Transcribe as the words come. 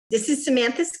This is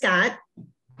Samantha Scott.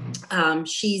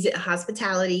 She's a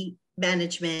hospitality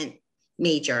management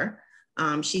major.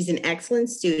 She's an excellent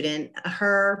student.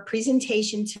 Her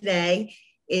presentation today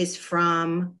is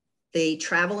from the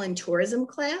travel and tourism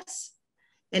class.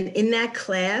 And in that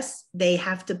class, they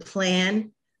have to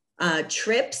plan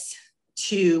trips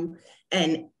to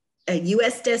a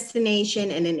US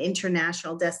destination and an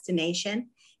international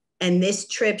destination. And this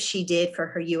trip she did for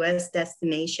her US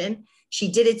destination. She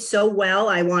did it so well,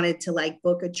 I wanted to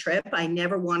book a trip. I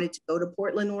never wanted to go to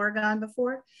Portland, Oregon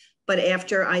before, but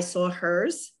after I saw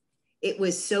hers, it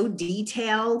was so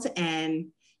detailed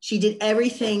and she did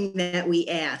everything that we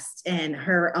asked. And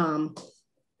her,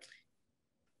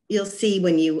 you'll see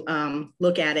when you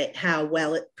look at it, how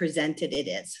well it presented it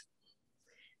is.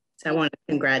 So I want to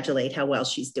congratulate how well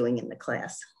she's doing in the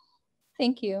class.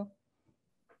 Thank you.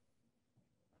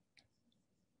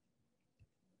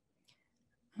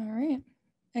 All right,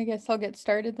 I guess I'll get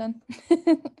started then.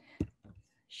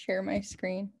 Share my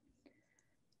screen.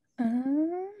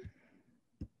 All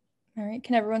right,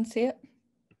 can everyone see it?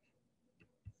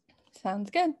 Sounds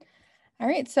good. All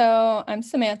right, so I'm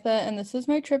Samantha and this is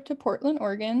my trip to Portland,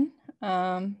 Oregon.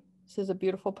 This is a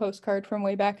beautiful postcard from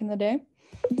way back in the day.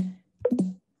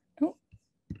 Oh.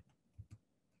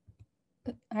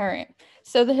 All right,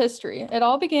 so the history. It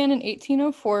all began in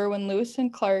 1804 when Lewis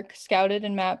and Clark scouted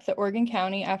and mapped the Oregon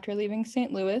County after leaving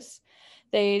St. Louis.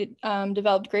 They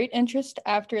developed great interest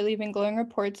after leaving glowing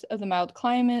reports of the mild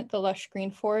climate, the lush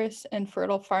green forests, and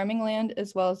fertile farming land,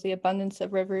 as well as the abundance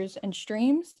of rivers and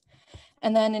streams.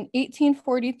 And then in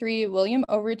 1843, William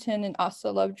Overton and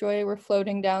Asa Lovejoy were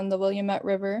floating down the Willamette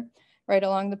River right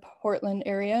along the Portland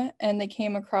area, and they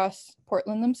came across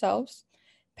Portland themselves.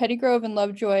 Pettygrove and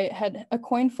Lovejoy had a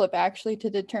coin flip actually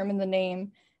to determine the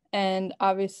name, and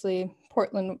obviously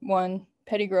Portland won,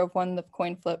 Pettygrove won the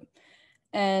coin flip.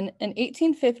 And in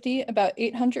 1850, about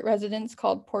 800 residents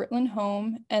called Portland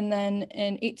home, and then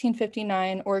in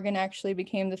 1859, Oregon actually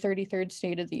became the 33rd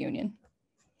state of the Union.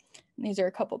 And these are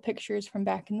a couple pictures from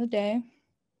back in the day.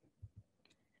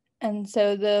 And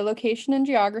so the location and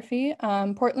geography,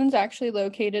 Portland's actually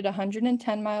located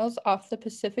 110 miles off the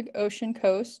Pacific Ocean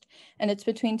coast, and it's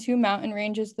between two mountain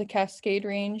ranges, the Cascade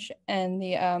Range and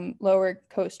the Lower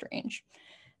Coast Range,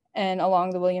 and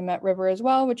along the Willamette River as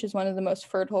well, which is one of the most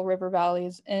fertile river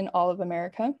valleys in all of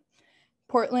America.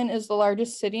 Portland is the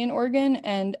largest city in Oregon,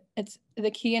 and it's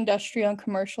the key industrial and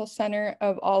commercial center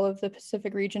of all of the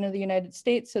Pacific region of the United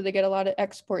States, so they get a lot of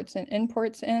exports and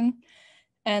imports in.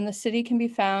 And the city can be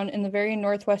found in the very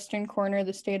northwestern corner of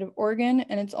the state of Oregon,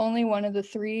 and it's only one of the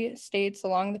 3 states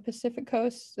along the Pacific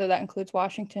coast, so that includes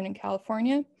Washington and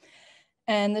California.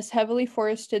 And this heavily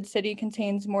forested city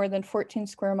contains more than 14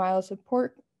 square miles of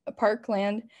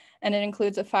parkland, and it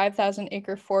includes a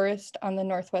 5,000-acre forest on the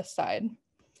northwest side.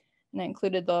 And I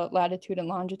included the latitude and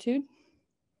longitude.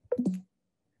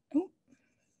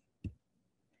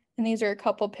 And these are a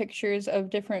couple pictures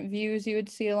of different views you would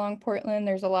see along Portland.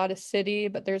 There's a lot of city,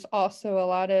 but there's also a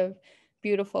lot of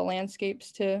beautiful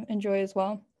landscapes to enjoy as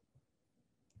well.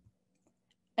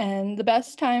 And the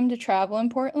best time to travel in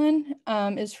Portland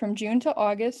is from June to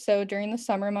August. So during the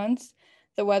summer months,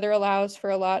 the weather allows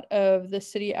for a lot of the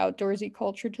city outdoorsy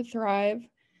culture to thrive.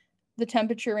 The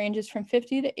temperature ranges from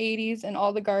 50 to 80s, and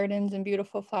all the gardens and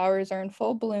beautiful flowers are in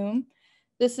full bloom.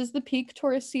 This is the peak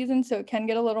tourist season, so it can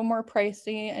get a little more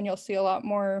pricey, and you'll see a lot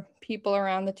more people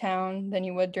around the town than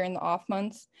you would during the off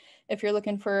months. If you're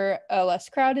looking for a less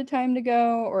crowded time to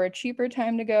go or a cheaper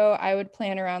time to go, I would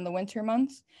plan around the winter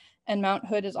months. And Mount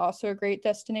Hood is also a great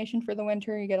destination for the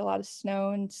winter. You get a lot of snow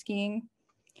and skiing.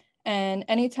 And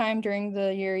anytime during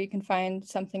the year you can find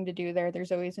something to do there.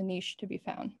 There's always a niche to be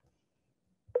found.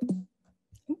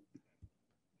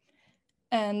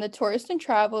 And the tourism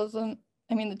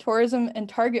and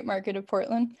target market of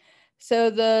Portland. So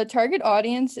the target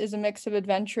audience is a mix of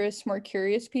adventurous, more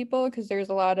curious people, because there's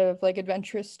a lot of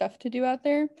adventurous stuff to do out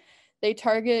there. They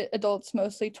target adults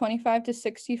mostly 25 to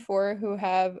 64 who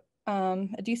have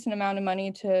a decent amount of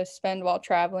money to spend while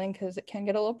traveling, because it can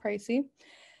get a little pricey.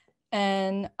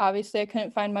 And obviously I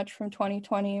couldn't find much from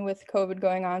 2020 with COVID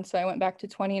going on, so I went back to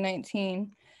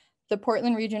 2019. The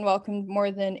Portland region welcomed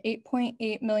more than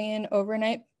 8.8 million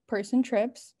overnight person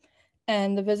trips,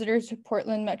 and the visitors to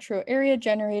Portland metro area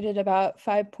generated about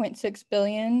 5.6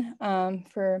 billion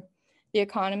for the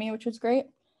economy, which was great.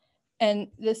 And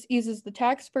this eases the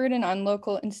tax burden on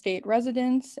local and state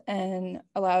residents and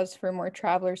allows for more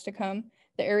travelers to come.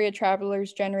 The area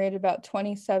travelers generated about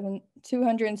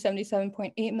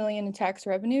 277.8 million in tax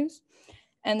revenues.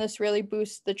 And this really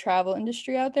boosts the travel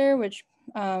industry out there, which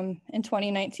In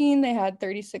 2019, they had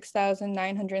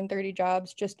 36,930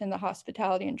 jobs just in the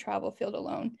hospitality and travel field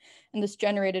alone. And this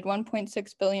generated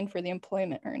 $1.6 billion for the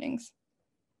employment earnings.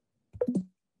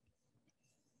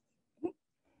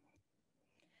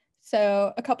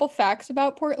 So a couple facts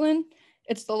about Portland.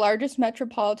 It's the largest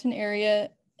metropolitan area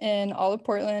in all of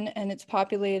Portland, and it's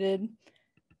populated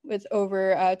with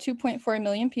over 2.4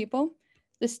 million people.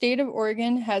 The state of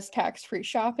Oregon has tax-free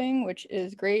shopping, which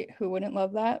is great. Who wouldn't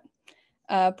love that?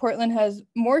 Portland has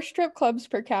more strip clubs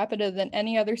per capita than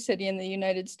any other city in the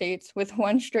United States, with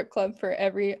one strip club for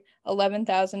every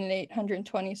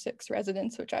 11,826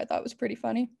 residents, which I thought was pretty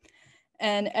funny.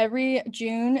 And every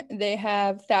June, they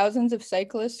have thousands of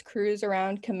cyclists cruise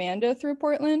around commando through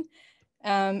Portland.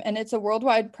 And it's a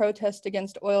worldwide protest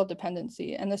against oil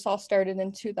dependency. And this all started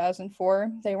in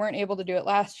 2004. They weren't able to do it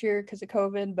last year because of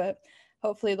COVID, but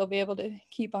hopefully they'll be able to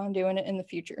keep on doing it in the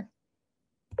future.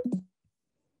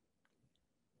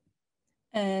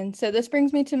 And so this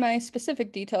brings me to my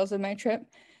specific details of my trip.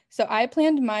 So I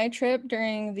planned my trip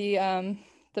during the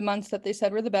months that they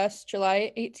said were the best,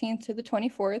 July 18th to the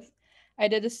 24th. I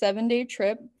did a 7-day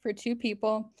trip for 2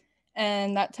 people,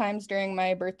 and that time's during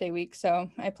my birthday week, so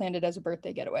I planned it as a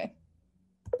birthday getaway.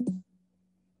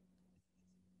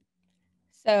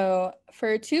 So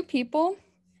for 2 people,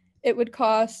 it would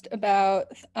cost about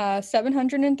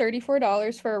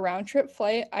 $734 for a round trip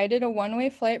flight. I did a one-way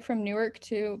flight from Newark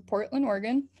to Portland,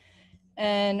 Oregon.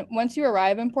 And once you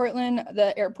arrive in Portland,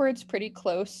 the airport's pretty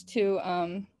close to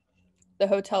the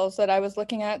hotels that I was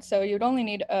looking at. So you'd only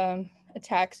need a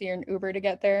taxi or an Uber to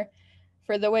get there.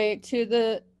 For the way to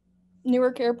the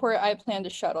Newark airport, I planned a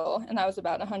shuttle, and that was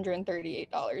about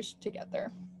 $138 to get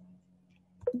there.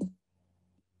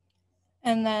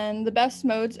 And then the best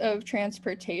modes of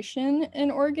transportation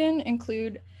in Oregon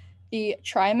include the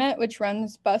TriMet, which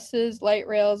runs buses, light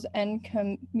rails, and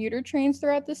commuter trains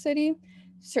throughout the city.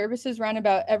 Services run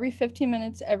about every 15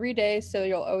 minutes every day, so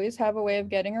you'll always have a way of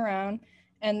getting around.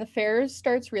 And the fares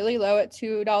starts really low at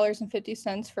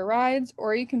 $2.50 for rides,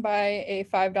 or you can buy a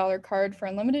 $5 card for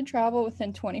unlimited travel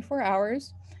within 24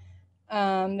 hours.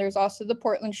 There's also the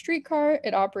Portland streetcar.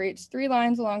 It operates 3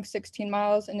 lines along 16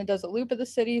 miles, and it does a loop of the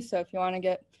city. So if you want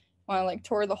to like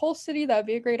tour the whole city, that'd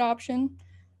be a great option.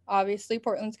 Obviously,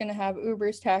 Portland's going to have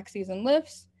Ubers, taxis, and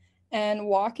Lyfts. And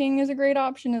walking is a great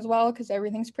option as well because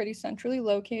everything's pretty centrally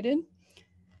located.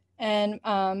 And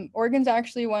Oregon's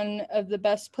actually one of the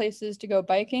best places to go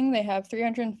biking. They have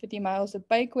 350 miles of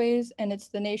bikeways, and it's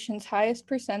the nation's highest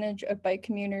percentage of bike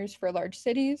commuters for large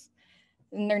cities.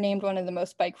 And they're named one of the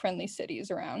most bike-friendly cities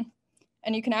around.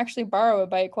 And you can actually borrow a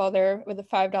bike while there with a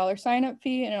 $5 sign-up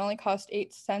fee, and it only costs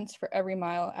 8 cents for every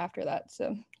mile after that.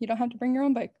 So you don't have to bring your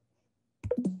own bike.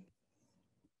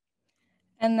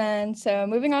 And then, so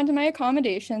moving on to my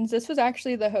accommodations, this was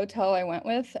actually the hotel I went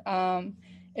with.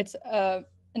 It's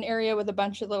an area with a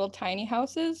bunch of little tiny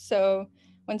houses. So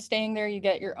when staying there, you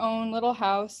get your own little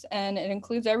house, and it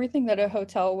includes everything that a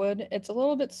hotel would. It's a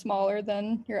little bit smaller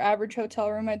than your average hotel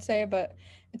room, I'd say, but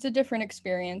it's a different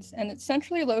experience. And it's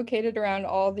centrally located around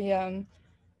all the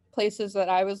places that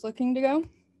I was looking to go.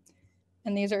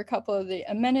 And these are a couple of the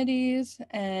amenities,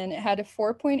 and it had a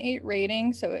 4.8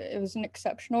 rating, so it was an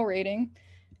exceptional rating.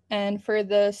 And for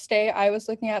the stay I was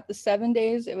looking at, the 7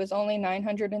 days, it was only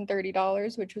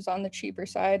 $930, which was on the cheaper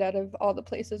side out of all the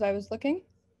places I was looking.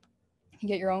 You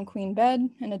get your own queen bed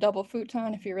and a double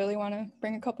futon if you really want to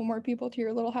bring a couple more people to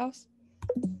your little house.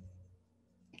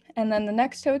 And then the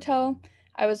next hotel,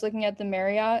 I was looking at the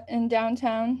Marriott in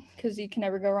downtown because you can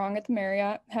never go wrong at the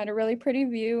Marriott. It had a really pretty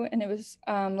view, and it was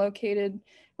located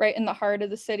right in the heart of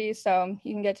the city, so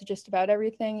you can get to just about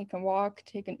everything. You can walk,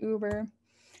 take an Uber.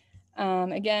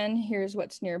 Again, here's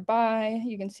what's nearby.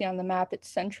 You can see on the map it's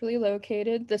centrally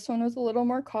located. This one was a little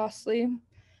more costly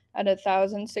at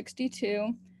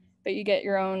 $1,062, but you get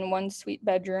your own 1 suite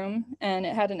bedroom, and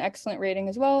it had an excellent rating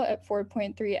as well at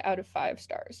 4.3 out of 5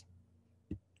 stars.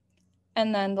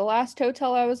 And then the last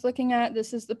hotel I was looking at,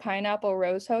 this is the Pineapple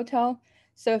Rose Hotel.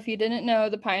 So if you didn't know,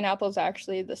 the pineapple is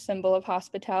actually the symbol of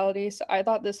hospitality. So I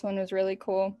thought this one was really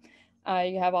cool.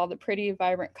 You have all the pretty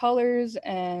vibrant colors,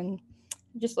 and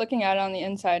just looking at it on the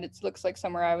inside, it looks like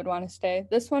somewhere I would want to stay.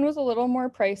 This one was a little more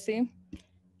pricey.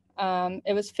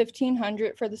 It was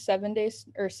 $1,500 for the 7 days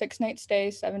or 6-night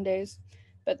stay, 7 days.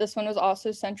 But this one was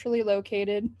also centrally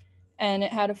located, and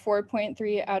it had a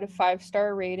 4.3 out of 5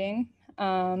 star rating.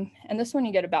 And this one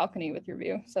you get a balcony with your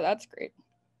view, so that's great.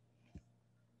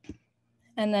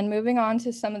 And then moving on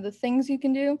to some of the things you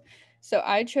can do. So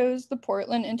I chose the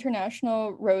Portland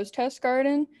International Rose Test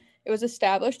Garden, It was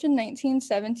established in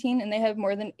 1917, and they have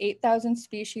more than 8,000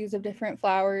 species of different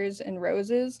flowers and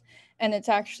roses. And it's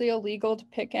actually illegal to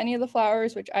pick any of the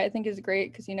flowers, which I think is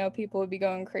great because, you know, people would be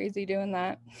going crazy doing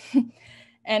that.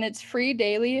 And it's free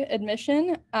daily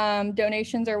admission.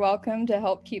 Donations are welcome to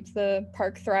help keep the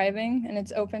park thriving, and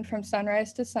it's open from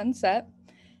sunrise to sunset.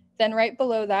 Then right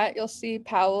below that, you'll see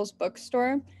Powell's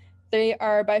Bookstore. They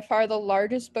are by far the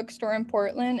largest bookstore in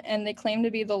Portland, and they claim to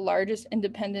be the largest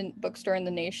independent bookstore in the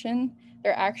nation.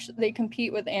 They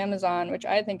compete with Amazon, which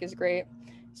I think is great.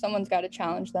 Someone's got to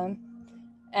challenge them.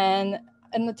 And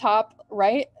in the top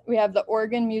right, we have the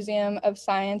Oregon Museum of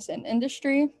Science and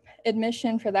Industry.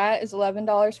 Admission for that is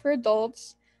 $11 for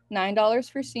adults,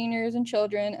 $9 for seniors and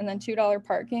children, and then $2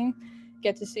 parking.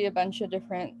 Get to see a bunch of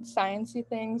different sciencey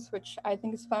things, which I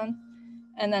think is fun.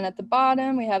 And then at the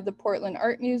bottom, we have the Portland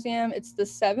Art Museum. It's the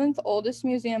 7th oldest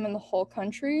museum in the whole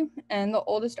country and the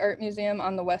oldest art museum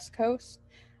on the West Coast.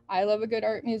 I love a good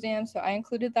art museum, so I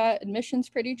included that. Admission's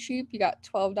pretty cheap. You got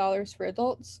 $12 for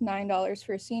adults, $9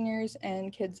 for seniors,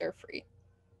 and kids are free.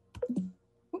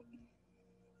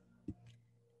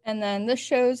 And then this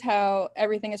shows how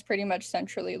everything is pretty much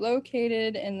centrally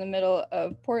located in the middle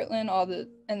of Portland.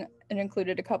 And it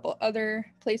included a couple other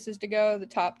places to go, the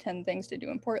top 10 things to do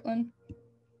in Portland.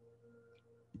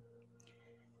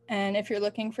 And if you're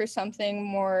looking for something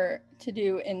more to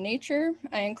do in nature,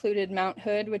 I included Mount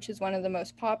Hood, which is one of the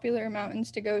most popular mountains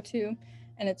to go to,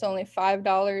 and it's only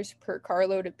 $5 per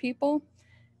carload of people.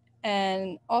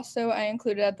 And also I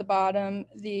included at the bottom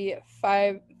the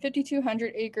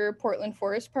 5,200 acre Portland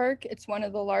Forest Park. It's one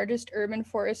of the largest urban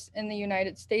forests in the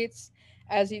United States.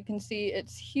 As you can see,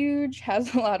 it's huge,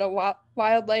 has a lot of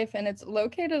wildlife, and it's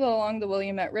located along the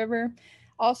Willamette River.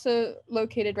 Also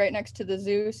located right next to the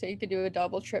zoo, so you could do a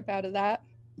double trip out of that.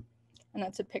 And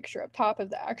that's a picture up top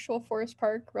of the actual forest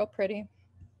park, real pretty.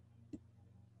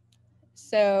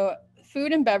 So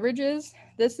food and beverages,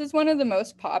 this is one of the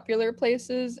most popular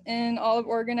places in all of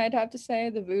Oregon, I'd have to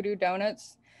say, the Voodoo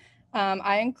Donuts.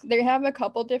 They have a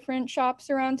couple different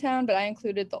shops around town, but I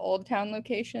included the Old Town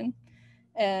location.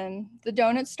 And the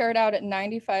donuts start out at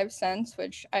 95 cents,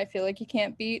 which I feel like you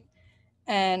can't beat.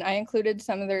 And I included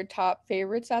some of their top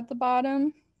favorites at the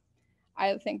bottom.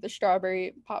 I think the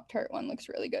strawberry Pop-Tart one looks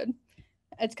really good.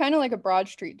 It's kind of like a Broad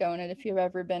Street donut if you've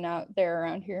ever been out there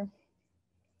around here.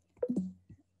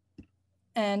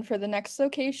 And for the next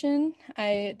location,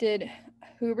 I did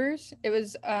Hoover's. It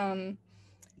was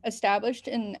established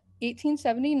in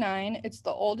 1879. It's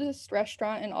the oldest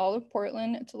restaurant in all of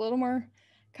Portland. It's a little more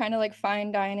kind of like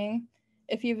fine dining.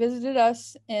 If you visited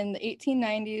us in the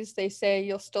 1890s, they say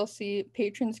you'll still see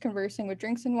patrons conversing with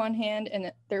drinks in one hand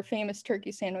and their famous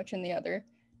turkey sandwich in the other.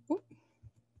 Whoop.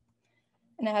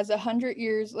 And it has 100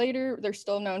 years later, they're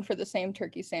still known for the same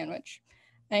turkey sandwich.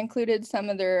 I included some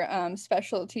of their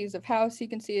specialties of house. You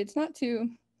can see it's not too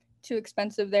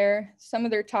expensive there. Some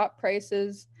of their top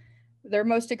prices, their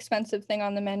most expensive thing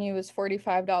on the menu was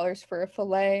 $45 for a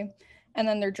filet. And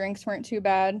then their drinks weren't too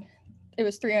bad. It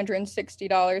was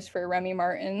 $360 for a Remy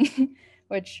Martin,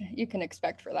 which you can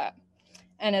expect for that.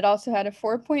 And it also had a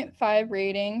 4.5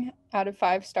 rating out of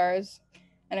 5 stars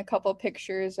and a couple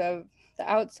pictures of the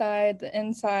outside, the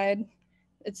inside.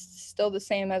 It's still the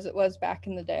same as it was back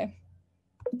in the day.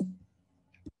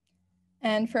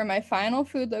 And for my final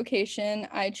food location,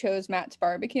 I chose Matt's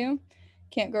Barbecue.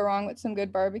 Can't go wrong with some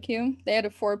good barbecue. They had a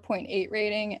 4.8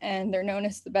 rating, and they're known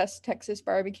as the best Texas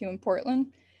barbecue in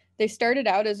Portland. They started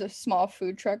out as a small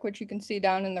food truck, which you can see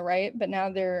down in the right, but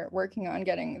now they're working on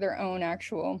getting their own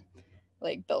actual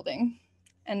building.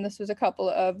 And this was a couple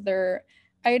of their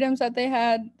items that they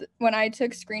had. When I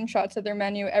took screenshots of their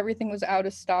menu, everything was out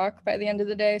of stock by the end of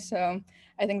the day. So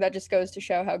I think that just goes to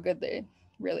show how good they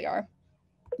really are.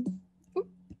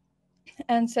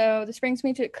 And so this brings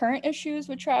me to current issues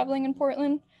with traveling in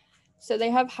Portland. So they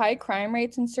have high crime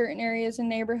rates in certain areas and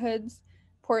neighborhoods.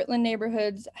 Portland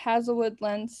neighborhoods, Hazelwood,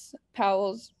 Lentz,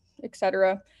 Powell's,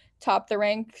 etc., top the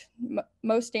rank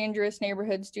most dangerous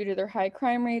neighborhoods due to their high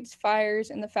crime rates, fires,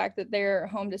 and the fact that they're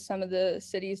home to some of the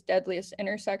city's deadliest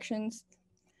intersections.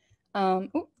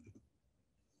 What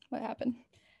happened?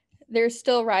 There's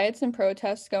still riots and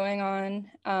protests going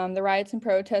on. The riots and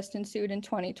protests ensued in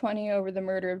 2020 over the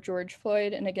murder of George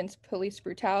Floyd and against police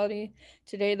brutality.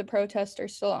 Today, the protests are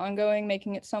still ongoing,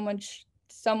 making it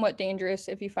somewhat dangerous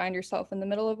if you find yourself in the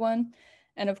middle of one.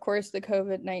 And of course, the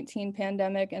COVID-19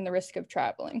 pandemic and the risk of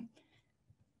traveling.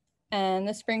 And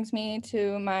this brings me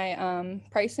to my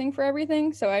pricing for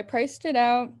everything. So I priced it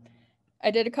out.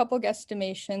 I did a couple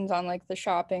guesstimations on the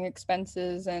shopping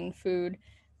expenses and food.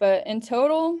 But in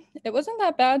total, it wasn't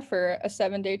that bad for a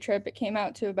 7-day trip. It came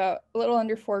out to about a little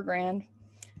under $4,000.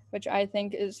 which I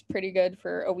think is pretty good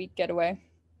for a week getaway.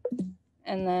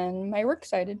 And then my works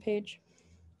cited page.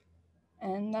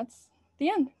 And that's the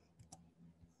end.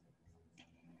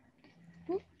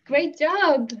 Great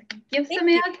job. Give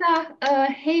Samantha a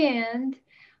hand.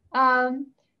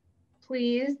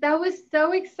 Please. That was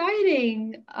so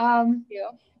exciting. Thank you.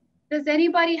 Does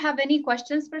anybody have any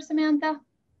questions for Samantha?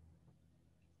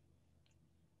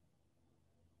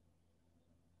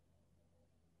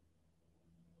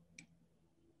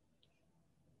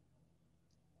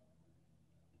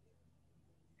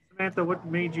 Samantha, what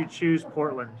made you choose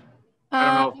Portland? I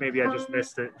don't know if maybe I just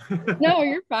missed it. No,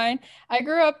 you're fine. I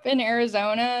grew up in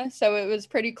Arizona, so it was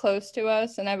pretty close to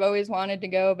us, and I've always wanted to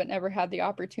go, but never had the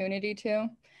opportunity to.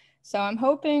 So I'm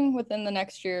hoping within the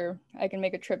next year I can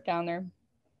make a trip down there.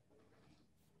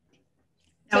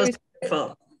 That was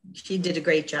wonderful. She did a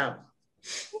great job.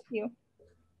 Thank you.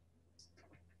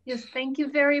 Yes, thank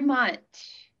you very much.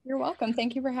 You're welcome.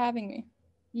 Thank you for having me.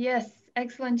 Yes,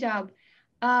 excellent job.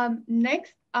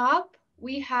 Next up,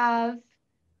 we have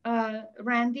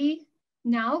Randy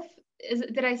Knauf.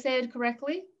 Did I say it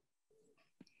correctly?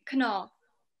 Knauf.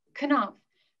 Knauf.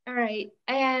 All right.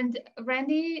 And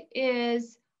Randy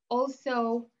is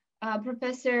also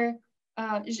Professor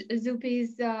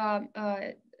Zuppi's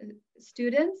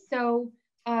student. So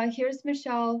here's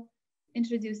Michelle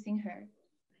introducing her.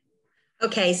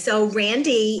 Okay, so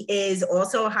Randy is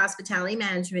also a hospitality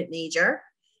management major,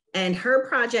 and her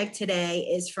project today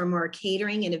is from our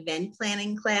catering and event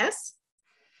planning class.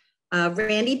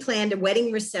 Randy planned a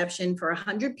wedding reception for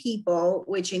 100 people,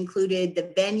 which included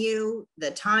the venue,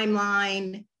 the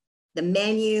timeline, the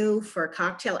menu for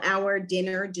cocktail hour,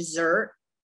 dinner, dessert,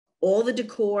 all the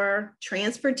decor,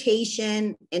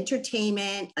 transportation,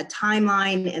 entertainment, a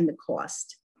timeline, and the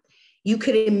cost. You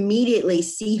could immediately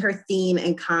see her theme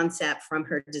and concept from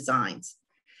her designs.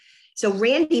 So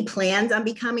Randy plans on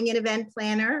becoming an event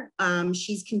planner.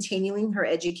 She's continuing her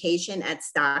education at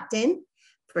Stockton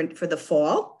for the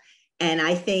fall. And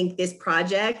I think this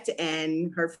project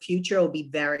and her future will be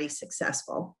very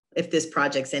successful if this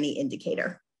project's any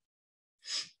indicator.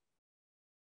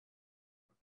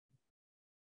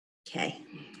 Okay.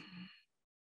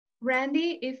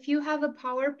 Randy, if you have a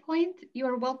PowerPoint, you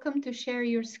are welcome to share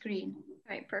your screen. All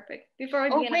right, perfect. Before I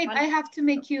begin, begin, wait, I have to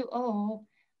make you, I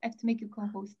have to make you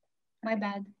co-host. My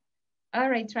bad. All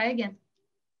right, try again.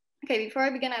 Okay, before I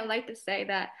begin, I would like to say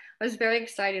that I was very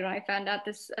excited when I found out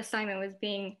this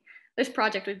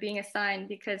project was being assigned,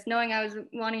 because knowing I was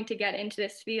wanting to get into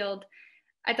this field,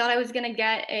 I thought I was going to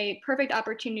get a perfect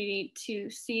opportunity to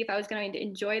see if I was going to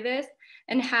enjoy this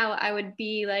and how I would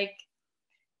be like,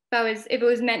 if it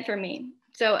was meant for me.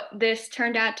 So this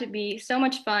turned out to be so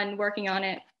much fun working on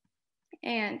it.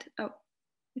 And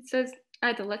it says I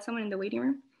had to let someone in the waiting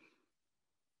room.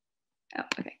 Oh,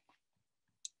 okay.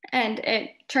 And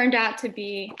it turned out to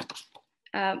be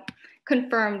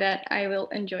confirmed that I will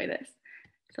enjoy this.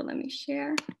 So let me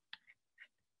share.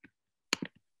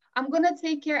 I'm gonna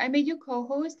take care, I made you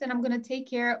co-host, and I'm gonna take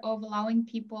care of allowing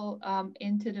people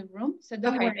into the room. So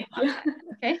don't worry about that,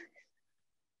 okay?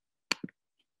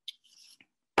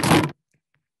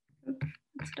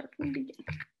 Let's start from the beginning.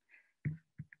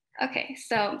 Okay,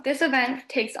 so this event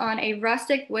takes on a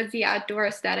rustic, woodsy outdoor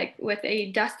aesthetic with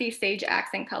a dusty sage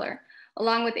accent color,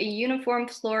 along with a uniform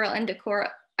floral and decor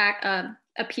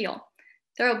appeal.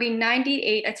 There will be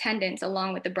 98 attendants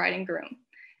along with the bride and groom.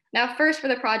 Now, first for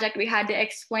the project, we had to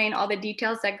explain all the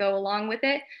details that go along with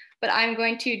it, but I'm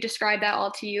going to describe that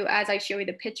all to you as I show you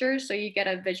the pictures so you get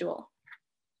a visual.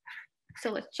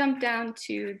 So let's jump down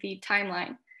to the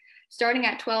timeline. Starting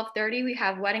at 12:30, we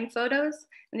have wedding photos,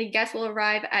 and the guests will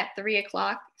arrive at 3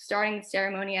 o'clock, starting the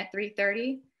ceremony at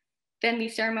 3:30. Then the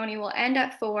ceremony will end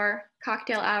at 4,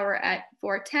 cocktail hour at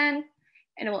 4:10,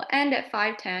 and it will end at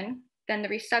 5:10. Then the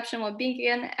reception will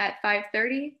begin at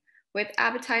 5:30 with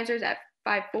appetizers at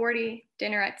 5:40,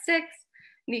 dinner at 6,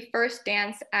 the first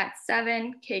dance at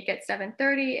 7, cake at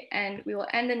 7:30, and we will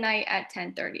end the night at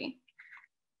 10:30.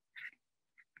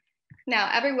 Now,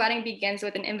 every wedding begins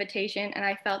with an invitation, and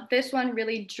I felt this one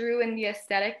really drew in the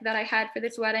aesthetic that I had for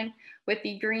this wedding with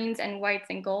the greens and whites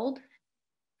and gold.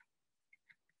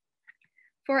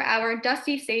 For our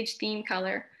dusty sage theme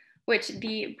color, which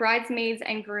the bridesmaids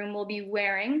and groom will be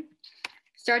wearing,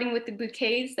 starting with the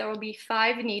bouquets, there will be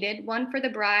 5 needed, 1 for the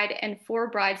bride and 4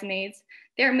 bridesmaids.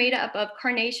 They're made up of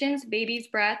carnations, baby's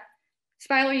breath,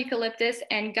 spiral eucalyptus,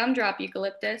 and gumdrop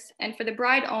eucalyptus. And for the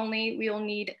bride only, we will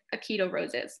need Aikido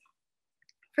roses.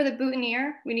 For the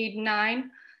boutonniere, we need 9.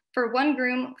 For 1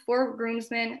 groom, 4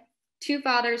 groomsmen, 2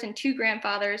 fathers and 2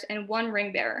 grandfathers, and 1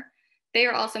 ring bearer. They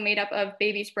are also made up of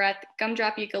baby's breath,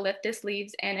 gumdrop eucalyptus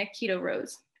leaves, and Aikido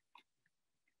rose.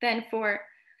 Then for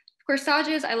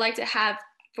corsages, I like to have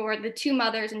for the 2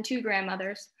 mothers and 2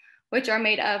 grandmothers, which are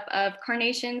made up of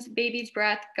carnations, baby's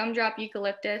breath, gumdrop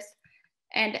eucalyptus.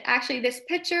 And actually this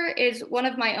picture is one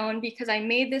of my own because I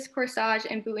made this corsage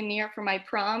and boutonniere for my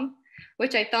prom,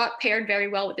 which I thought paired very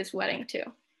well with this wedding too.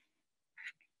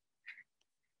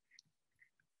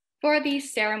 For the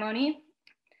ceremony,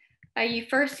 you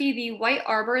first see the white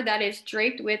arbor that is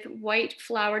draped with white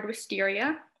flowered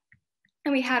wisteria.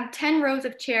 And we have 10 rows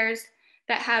of chairs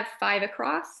that have 5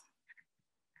 across.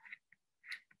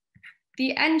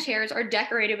 The end chairs are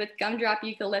decorated with gumdrop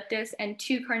eucalyptus and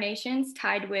 2 carnations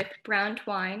tied with brown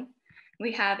twine.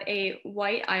 We have a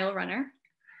white aisle runner.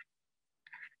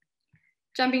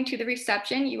 Jumping to the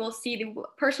reception, you will see the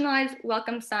personalized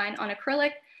welcome sign on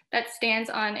acrylic that stands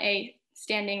on a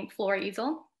standing floor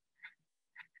easel.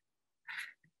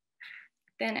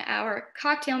 Then our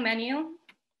cocktail menu.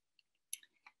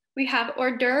 We have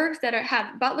hors d'oeuvres that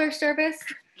have butler service.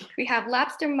 We have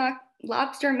lobster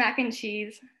mac and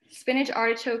cheese, spinach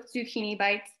artichoke zucchini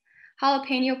bites,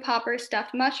 jalapeno popper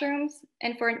stuffed mushrooms.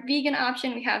 And for a vegan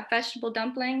option, we have vegetable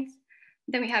dumplings.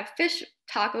 Then we have fish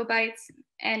taco bites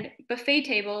and buffet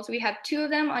tables. We have 2 of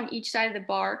them on each side of the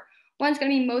bar. One's gonna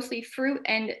be mostly fruit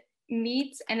and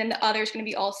meats, and then the other is gonna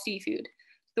be all seafood.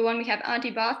 The one we have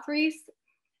antibacterias,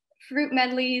 fruit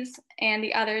medleys, and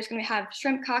the other is gonna have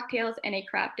shrimp cocktails and a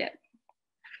crab dip.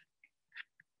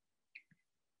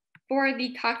 For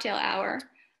the cocktail hour,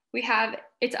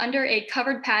 it's under a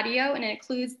covered patio and it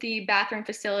includes the bathroom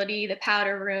facility, the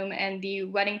powder room, and the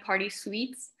wedding party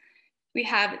suites. We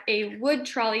have a wood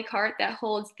trolley cart that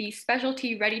holds the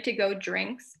specialty ready-to-go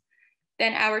drinks.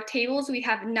 Then our tables, we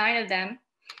have 9 of them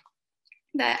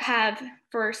that have,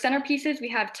 for centerpieces, we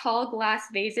have tall glass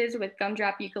vases with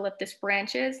gumdrop eucalyptus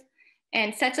branches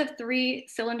and sets of 3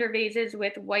 cylinder vases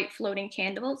with white floating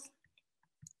candles.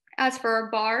 As for our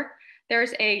bar,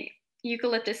 there's a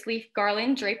eucalyptus leaf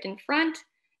garland draped in front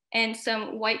and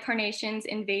some white carnations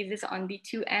in vases on the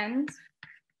 2 ends.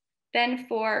 Then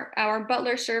for our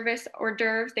butler service hors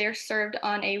d'oeuvres, they are served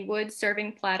on a wood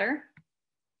serving platter.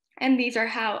 And these are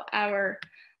how our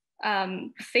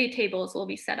buffet tables will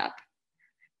be set up.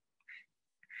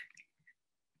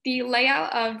 The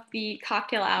layout of the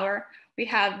cocktail hour,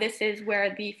 this is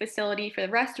where the facility for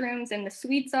the restrooms and the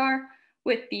suites are,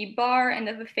 with the bar and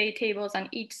the buffet tables on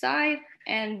each side,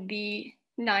 and the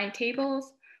 9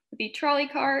 tables with the trolley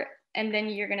cart, and then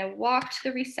you're gonna walk to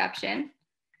the reception.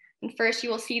 And first you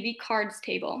will see the cards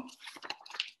table,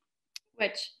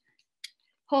 which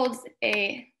has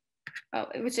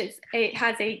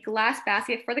a glass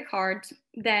basket for the cards.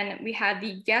 Then we have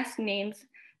the guest names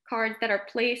cards that are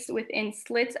placed within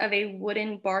slits of a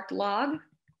wooden bark log.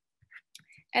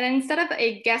 And then instead of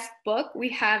a guest book, we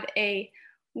have a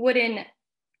wooden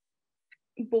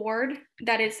board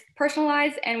that is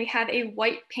personalized, and we have a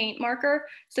white paint marker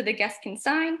so the guests can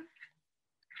sign.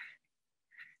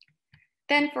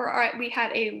 Then we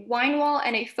have a wine wall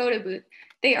and a photo booth.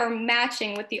 They are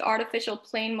matching with the artificial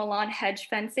plain Milan hedge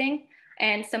fencing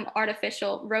and some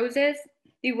artificial roses.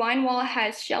 The wine wall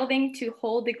has shelving to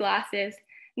hold the glasses,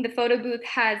 and the photo booth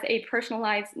has a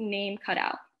personalized name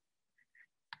cutout.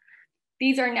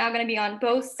 These are now going to be on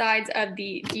both sides of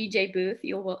the DJ booth.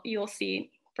 You'll see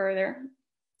further.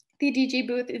 The DJ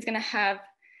booth is going to have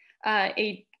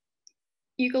a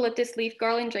eucalyptus leaf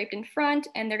garland draped in front,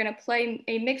 and they're going to play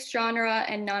a mixed genre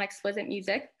and non-explicit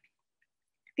music.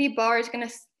 The bar is going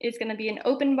to be an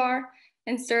open bar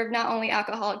and serve not only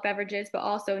alcoholic beverages, but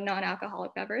also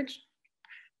non-alcoholic beverage.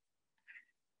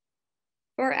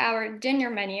 For our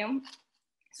dinner menu,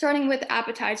 starting with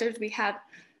appetizers, we have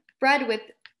bread with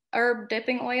herb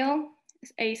dipping oil,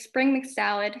 a spring mix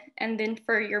salad, and then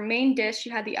for your main dish,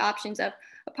 you have the options of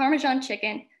a Parmesan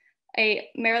chicken, a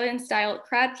Maryland-style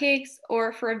crab cakes,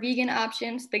 or for a vegan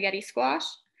option, spaghetti squash.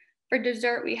 For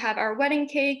dessert, we have our wedding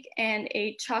cake and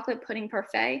a chocolate pudding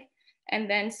parfait, and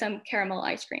then some caramel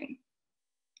ice cream.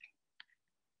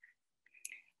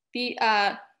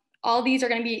 All these are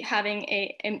going to be having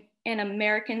an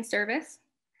American service.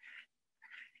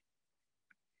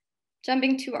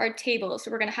 Jumping to our tables,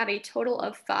 so we're going to have a total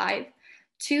of 5.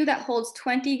 2 that holds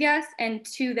 20 guests and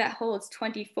 2 that holds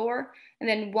 24, and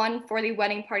then 1 for the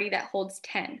wedding party that holds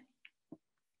 10.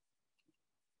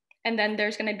 And then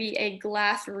there's going to be a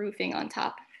glass roofing on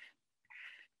top.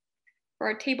 For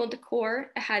our table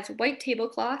decor, it has white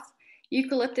tablecloths,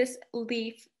 eucalyptus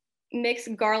leaf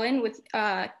mixed garland with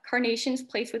carnations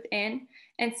placed within,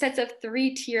 and sets of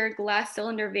 3-tier glass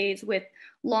cylinder vase with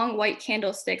long white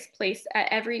candlesticks placed at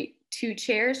every 2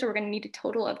 chairs. So we're going to need a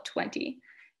total of 20.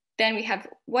 Then we have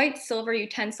white silver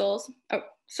utensils,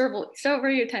 silver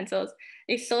utensils,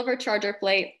 a silver charger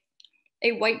plate,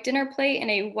 a white dinner plate,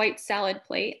 and a white salad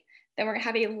plate. Then we're gonna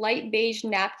have a light beige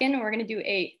napkin. We're gonna do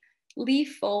a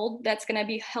leaf fold that's gonna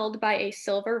be held by a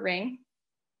silver ring.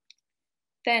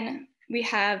 Then we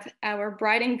have our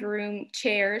bride and groom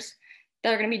chairs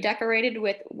that are gonna be decorated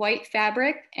with white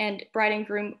fabric and bride and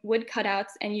groom wood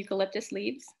cutouts and eucalyptus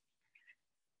leaves.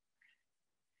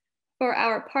 For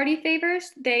our party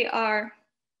favors, they are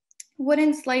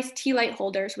wooden sliced tea light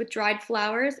holders with dried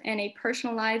flowers and a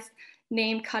personalized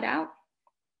name cutout.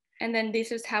 And then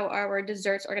this is how our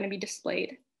desserts are going to be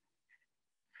displayed.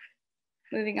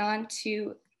 Moving on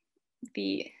to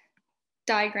the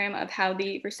diagram of how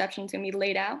the reception is going to be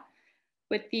laid out,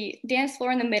 with the dance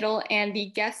floor in the middle and the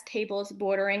guest tables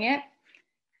bordering it.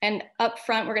 And up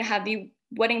front, we're going to have the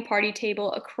wedding party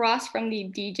table across from the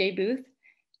DJ booth.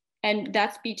 And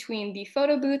that's between the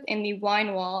photo booth and the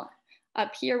wine wall.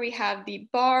 Up here, we have the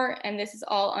bar, and this is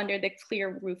all under the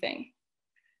clear roofing.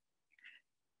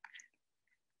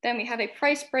 Then we have a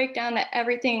price breakdown that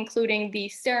everything, including the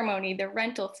ceremony, the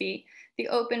rental fee, the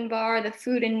open bar, the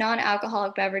food and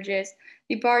non-alcoholic beverages,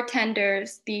 the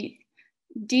bartenders, the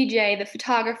DJ, the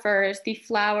photographers, the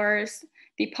flowers,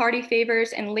 the party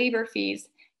favors, and labor fees,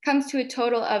 comes to a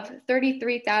total of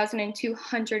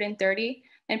 $33,230,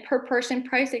 and per person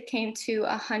price, it came to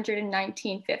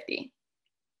 $119.50.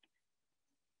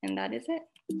 And that is it.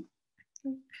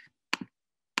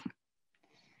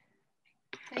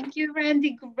 Thank you,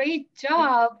 Randy. Great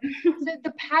job. So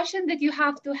the passion that you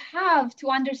have to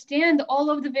understand all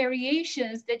of the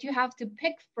variations that you have to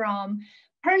pick from.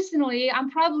 Personally,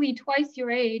 I'm probably twice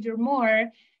your age or more.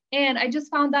 And I just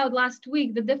found out last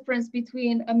week the difference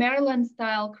between a Maryland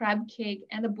style crab cake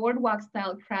and a boardwalk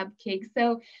style crab cake.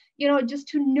 So, you know, just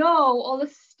to know all the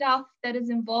stuff that is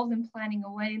involved in planning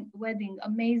a wedding,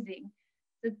 amazing.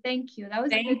 So thank you. That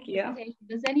was a good presentation.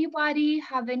 Does anybody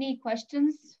have any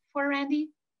questions for Randy?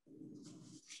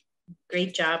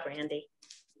 Great job, Randy.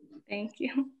 Thank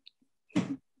you.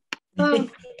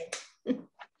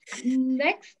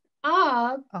 Next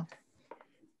up,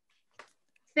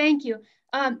 thank you.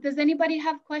 Does anybody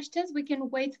have questions? We can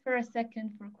wait for a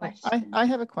second for questions. I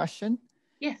have a question.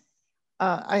 Yes.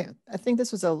 I think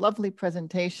this was a lovely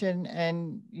presentation,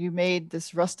 and you made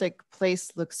this rustic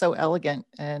place look so elegant,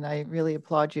 and I really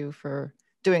applaud you for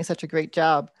doing such a great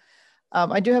job.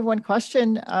 I do have one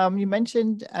question. You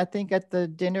mentioned, I think at the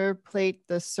dinner plate,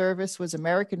 the service was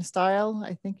American style.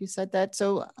 I think you said that.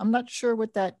 So I'm not sure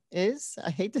what that is.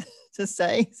 I hate to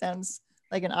say, sounds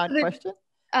like an odd question.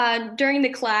 During the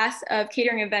class of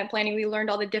catering event planning, we learned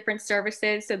all the different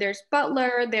services. So there's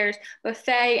butler, there's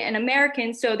buffet, and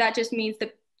American. So that just means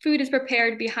the food is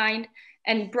prepared behind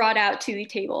and brought out to the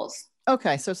tables.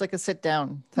 Okay, so it's like a sit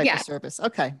down type of service.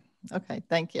 Okay,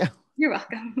 thank you. You're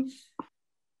welcome.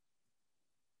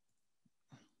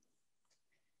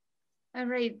 All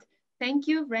right, thank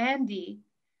you, Randy.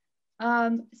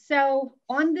 So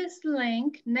on this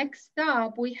link, next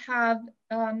up, we have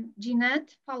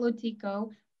Jeanette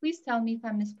Palotico. Please tell me if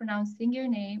I'm mispronouncing your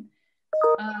name.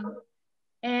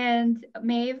 And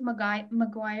Maeve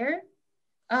McGuire.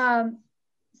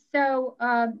 They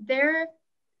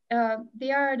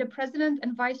are the president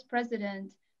and vice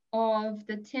president of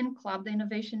the TIN Club, the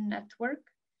Innovation Network.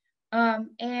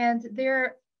 And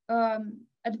their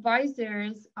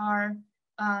advisors are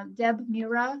Deb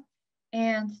Mira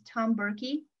and Tom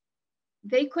Berkey.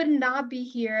 They could not be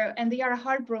here, and they are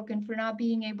heartbroken for not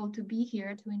being able to be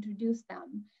here to introduce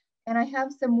them. And I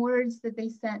have some words that they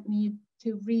sent me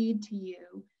to read to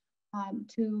you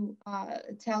to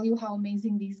tell you how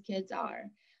amazing these kids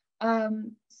are.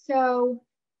 So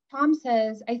Tom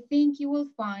says, I think you will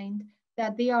find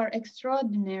that they are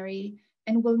extraordinary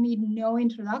and will need no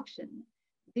introduction.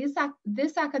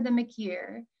 This academic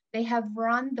year, they have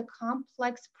run the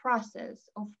complex process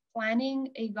of planning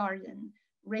a garden,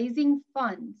 raising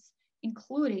funds,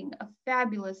 including a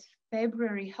fabulous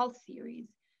February health series,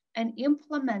 and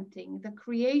implementing the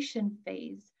creation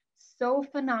phase so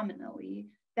phenomenally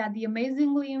that the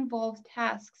amazingly involved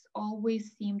tasks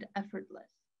always seemed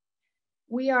effortless.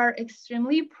 We are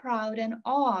extremely proud and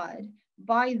awed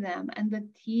by them and the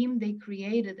team they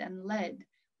created and led.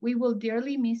 We will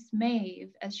dearly miss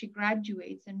Maeve as she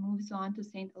graduates and moves on to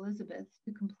St. Elizabeth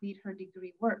to complete her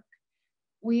degree work.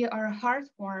 We are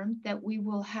heartwarmed that we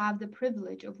will have the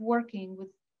privilege of working with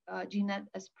Jeanette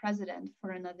as president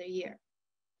for another year.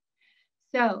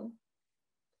 So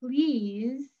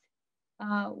please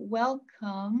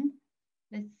welcome,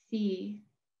 let's see,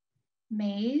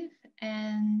 Maeve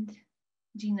and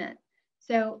Jeanette.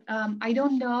 So I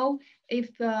don't know if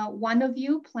one of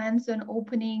you plans on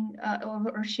opening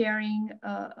or sharing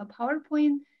a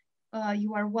PowerPoint.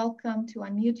 You are welcome to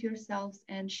unmute yourselves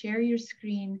and share your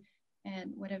screen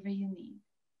and whatever you need.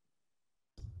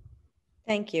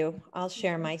 Thank you. I'll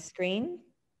share my screen.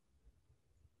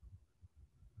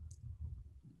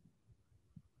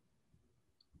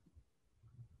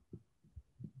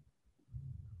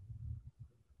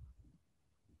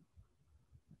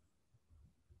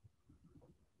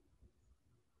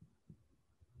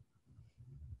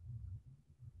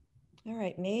 All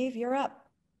right, Maeve, you're up.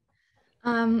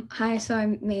 Hi, so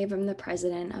I'm Maeve. I'm the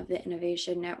president of the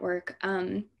Innovation Network.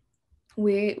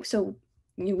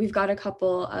 We've got a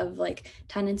couple of like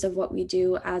tenets of what we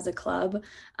do as a club.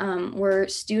 We're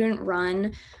student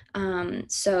run,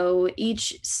 so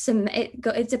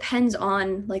it depends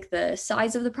on like the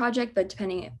size of the project, but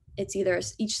it's either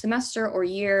each semester or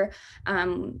year.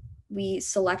 We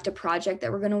select a project that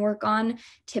we're going to work on.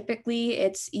 Typically,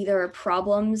 it's either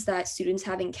problems that students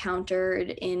have encountered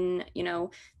in,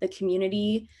 the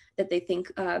community that they think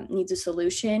needs a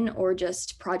solution, or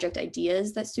just project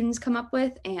ideas that students come up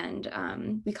with.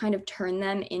 And we kind of turn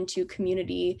them into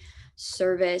community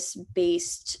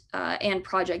service-based and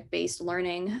project-based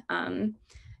learning,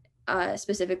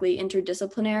 specifically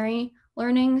interdisciplinary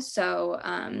learning. So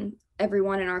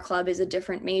everyone in our club is a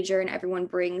different major, and everyone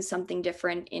brings something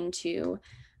different into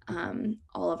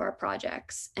all of our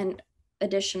projects. And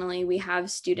additionally, we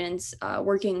have students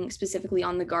working specifically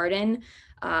on the garden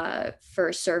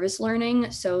for service learning.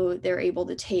 So they're able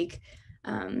to take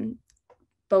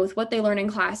both what they learn in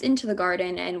class into the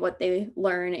garden and what they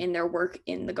learn in their work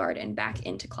in the garden back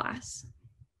into class.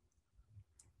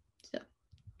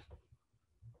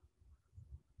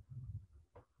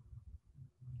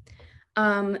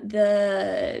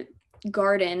 The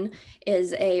garden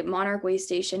is a Monarch Way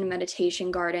Station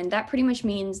meditation garden. That pretty much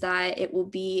means that it will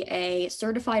be a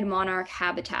certified monarch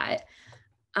habitat.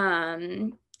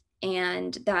 And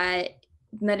that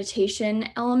meditation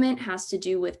element has to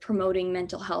do with promoting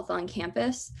mental health on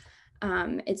campus.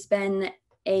 It's been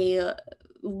a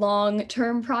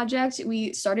long-term project.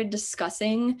 We started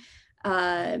discussing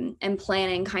and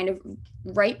planning kind of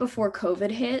right before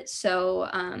COVID hit. So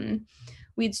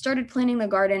we'd started planning the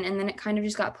garden, and then it kind of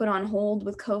just got put on hold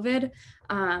with COVID.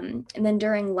 And then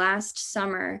during last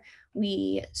summer,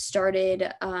 we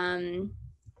started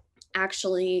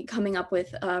actually coming up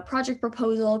with a project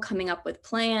proposal, coming up with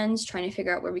plans, trying to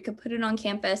figure out where we could put it on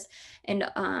campus. And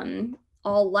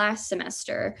all last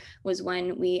semester was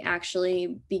when we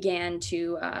actually began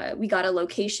to, we got a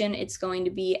location. It's going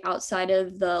to be outside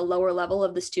of the lower level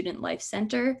of the Student Life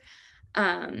Center.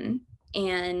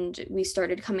 And we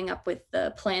started coming up with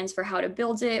the plans for how to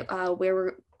build it, how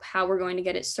we're going to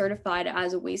get it certified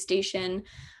as a way station,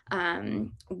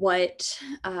 what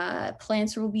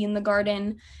plants will be in the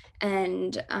garden.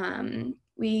 And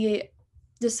we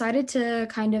decided to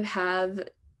kind of have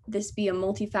this be a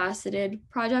multifaceted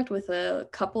project with a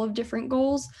couple of different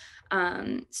goals.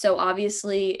 So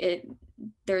obviously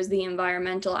there's the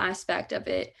environmental aspect of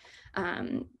it,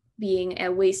 being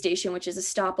a way station, which is a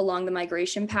stop along the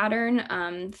migration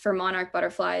pattern for monarch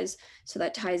butterflies. So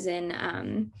that ties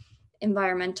in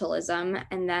environmentalism.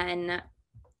 And then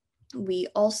we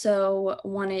also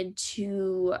wanted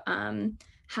to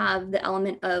have the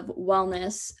element of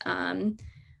wellness.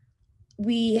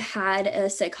 We had a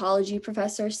psychology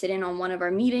professor sit in on one of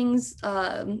our meetings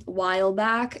a while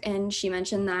back, and she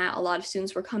mentioned that a lot of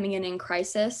students were coming in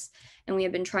crisis, and we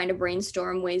have been trying to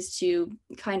brainstorm ways to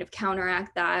kind of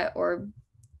counteract that or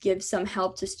give some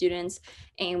help to students.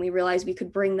 And we realized we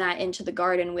could bring that into the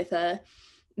garden with a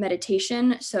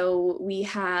meditation. So we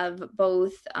have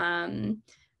both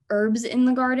herbs in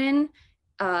the garden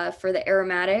for the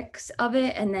aromatics of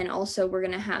it. And then also we're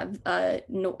gonna have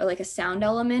like a sound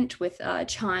element with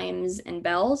chimes and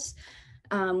bells.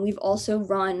 We've also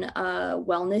run a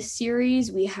wellness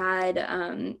series. We had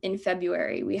in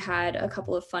February, we had a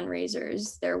couple of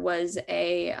fundraisers. There was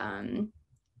a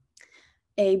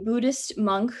Buddhist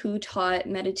monk who taught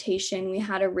meditation. We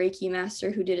had a Reiki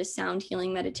master who did a sound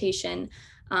healing meditation.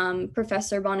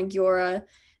 Professor Bonagura,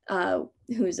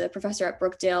 who's a professor at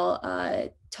Brookdale,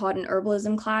 taught an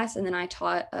herbalism class, and then I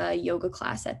taught a yoga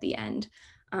class at the end.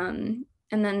 And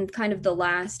then kind of the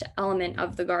last element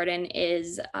of the garden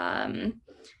is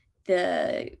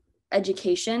the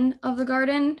education of the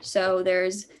garden. So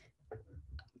there's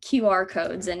QR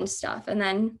codes and stuff. And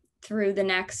then through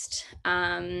next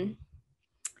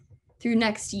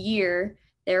year,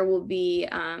 there will be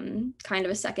kind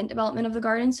of a second development of the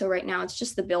garden. So right now it's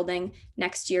just the building.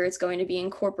 Next year, it's going to be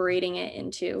incorporating it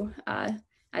into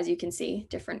as you can see,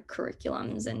 different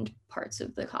curriculums and parts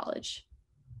of the college.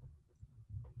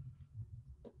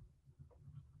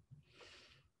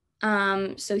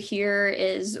 So here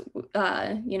is,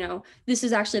 this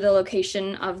is actually the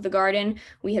location of the garden.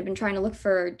 We had been trying to look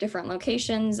for different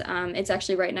locations. It's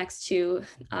actually right next to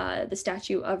the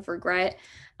Statue of Regret.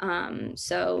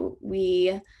 So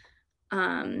we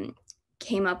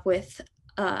came up with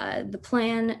the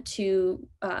plan to,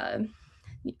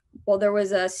 well, there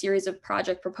was a series of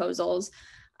project proposals.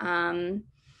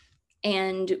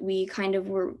 And we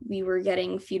were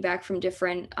getting feedback from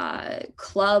different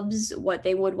clubs, what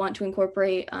they would want to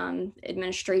incorporate,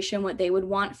 administration, what they would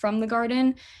want from the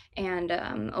garden, and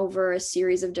over a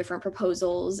series of different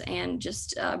proposals and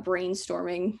just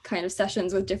brainstorming kind of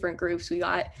sessions with different groups, we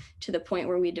got to the point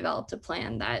where we developed a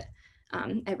plan that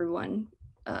everyone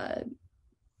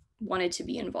wanted to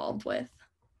be involved with.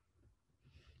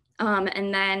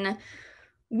 And then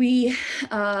we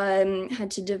had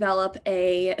to develop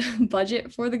a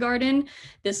budget for the garden.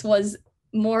 This was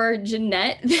more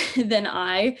Jeanette than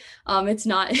I.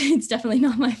 It's definitely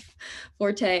not my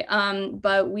forte,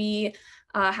 but we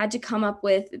had to come up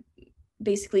with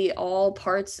basically all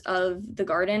parts of the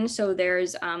garden. So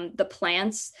there's the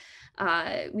plants.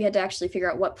 We had to actually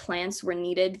figure out what plants were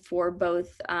needed for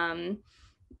both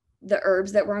the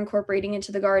herbs that we're incorporating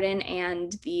into the garden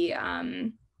and the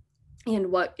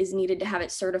and what is needed to have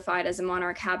it certified as a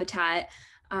monarch habitat.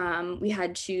 We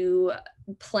had to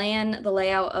plan the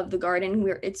layout of the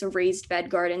garden. It's a raised bed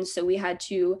garden, so we had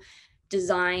to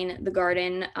design the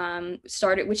garden,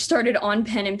 which started on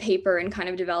pen and paper and kind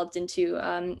of developed into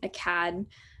a CAD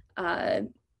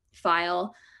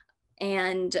file.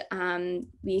 And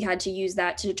we had to use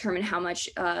that to determine how much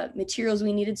materials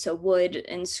we needed, so wood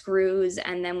and screws,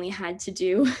 and then we had to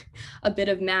do a bit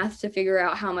of math to figure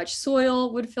out how much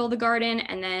soil would fill the garden,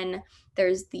 and then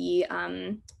there's the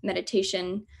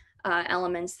meditation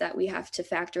elements that we have to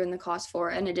factor in the cost for,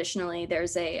 and additionally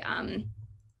there's a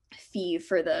fee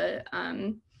for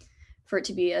it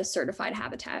to be a certified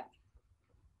habitat.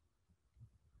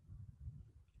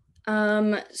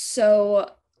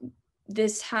 So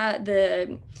this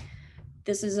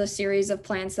is a series of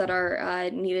plants that are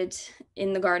needed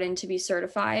in the garden to be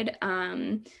certified.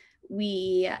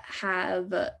 We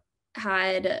have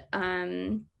had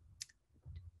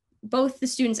both the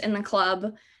students in the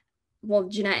club, well,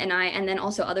 Jeanette and I, and then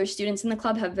also other students in the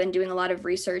club have been doing a lot of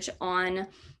research on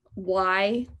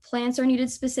why plants are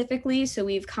needed specifically. So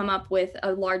we've come up with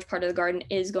a large part of the garden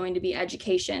is going to be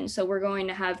education. So we're going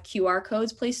to have QR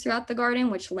codes placed throughout the garden,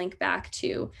 which link back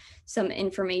to some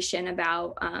information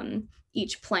about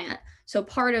each plant. So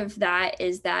part of that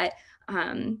is that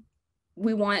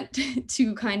we want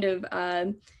to kind of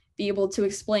be able to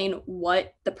explain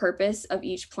what the purpose of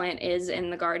each plant is in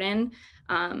the garden.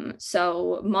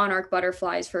 So monarch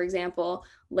butterflies, for example,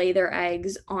 lay their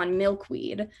eggs on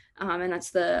milkweed, and that's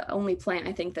the only plant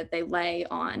I think that they lay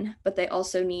on. But they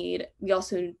also need,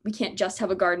 we can't just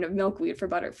have a garden of milkweed for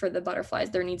the butterflies.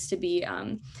 There needs to be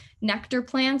nectar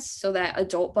plants so that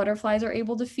adult butterflies are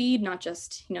able to feed, not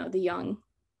just the young.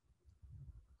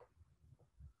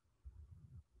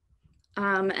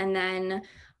 And then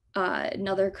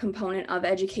another component of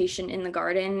education in the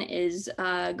garden is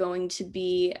going to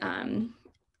be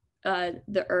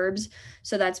the herbs.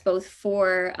 So that's both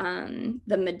for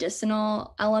the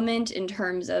medicinal element in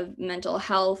terms of mental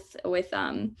health with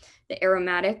the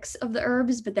aromatics of the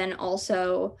herbs, but then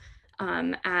also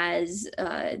as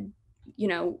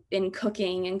in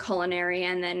cooking and culinary,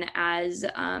 and then as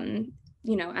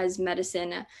as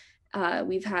medicine.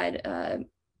 We've had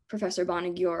Professor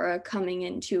Bonagura coming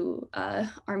into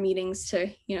our meetings to,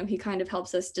 he kind of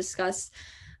helps us discuss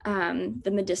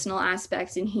the medicinal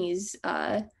aspects, and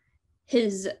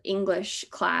his English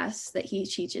class that he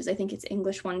teaches, I think it's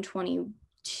English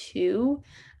 122.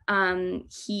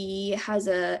 He has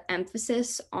a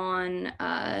emphasis on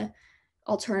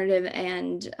alternative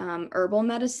and herbal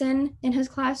medicine in his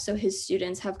class. So his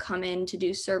students have come in to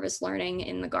do service learning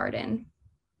in the garden.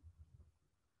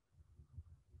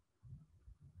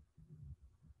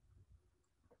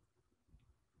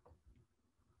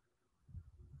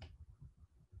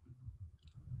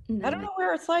 I don't know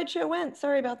where our slideshow went.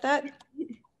 Sorry about that.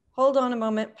 Hold on a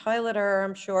moment. Pilot error,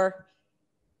 I'm sure.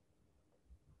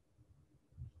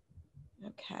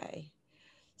 Okay.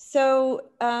 So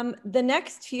the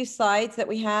next few slides that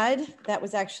we had, that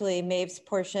was actually Maeve's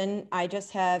portion. I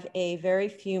just have a very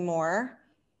few more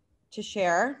to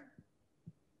share.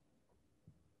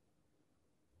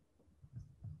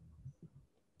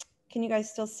 Can you guys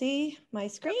still see my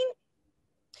screen?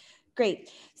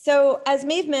 Great. So as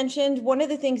Maeve mentioned, one of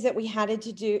the things that we had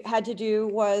to do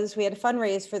was we had to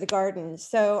fundraise for the garden.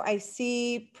 So I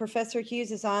see Professor Hughes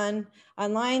is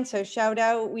online, so shout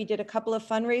out. We did a couple of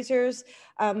fundraisers.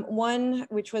 One,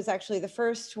 which was actually the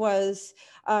first, was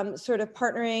sort of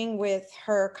partnering with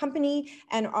her company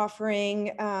and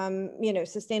offering,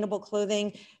 sustainable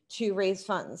clothing to raise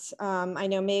funds. I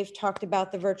know Maeve talked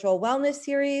about the virtual wellness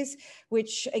series,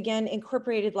 which again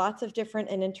incorporated lots of different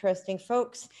and interesting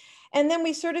folks. And then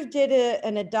we sort of did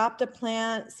an adopt a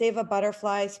plant, save a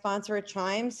butterfly, sponsor a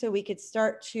chime, so we could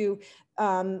start to,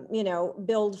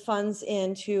 build funds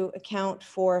in to account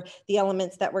for the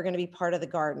elements that were going to be part of the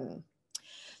garden.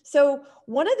 So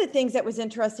one of the things that was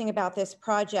interesting about this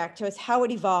project was how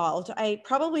it evolved. I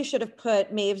probably should have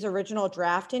put Maeve's original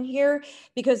draft in here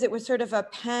because it was sort of a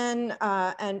pen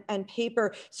and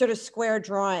paper sort of square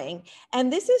drawing.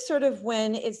 And this is sort of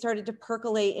when it started to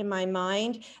percolate in my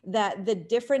mind that the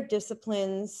different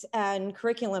disciplines and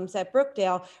curriculums at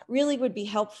Brookdale really would be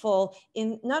helpful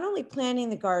in not only planning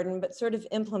the garden, but sort of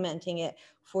implementing it.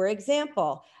 For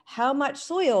example, how much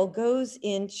soil goes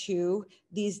into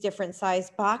these different size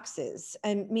boxes?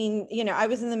 I mean, I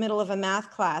was in the middle of a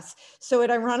math class, so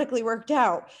it ironically worked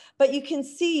out. But you can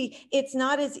see it's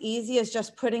not as easy as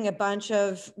just putting a bunch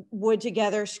of wood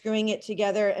together, screwing it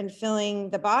together, and filling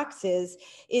the boxes.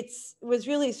 It was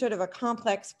really sort of a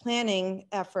complex planning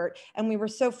effort. And we were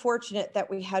so fortunate that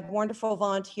we had wonderful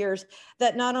volunteers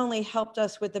that not only helped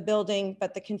us with the building,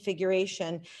 but the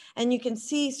configuration. And you can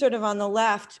see sort of on the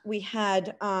left, we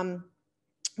had an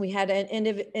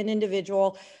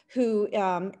individual who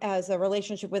has a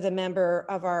relationship with a member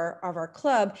of our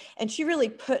club, and she really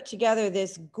put together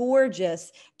this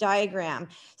gorgeous diagram.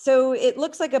 So it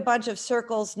looks like a bunch of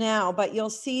circles now, but you'll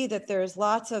see that there's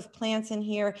lots of plants in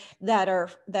here that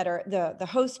are the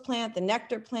host plant, the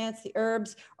nectar plants, the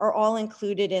herbs are all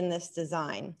included in this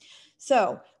design.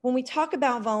 So when we talk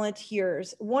about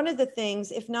volunteers, one of the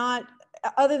things, if not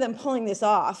other than pulling this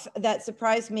off, that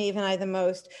surprised Maeve and I the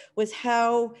most was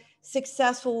how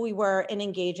successful we were in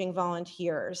engaging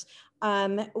volunteers.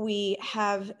 We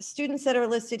have students that are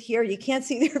listed here. You can't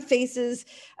see their faces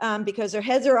because their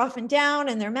heads are often down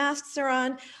and their masks are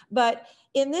on. But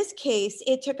in this case,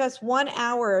 it took us 1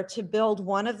 hour to build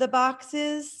one of the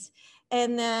boxes.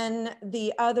 And then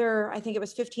the other, I think it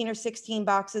was 15 or 16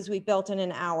 boxes we built in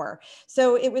an hour.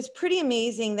 So it was pretty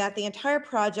amazing that the entire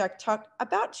project took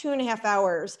about 2.5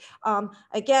 hours,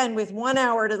 again, with 1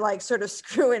 hour to like sort of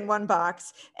screw in one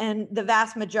box. And the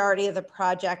vast majority of the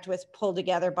project was pulled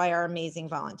together by our amazing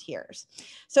volunteers.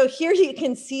 So here you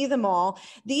can see them all.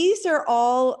 These are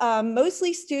all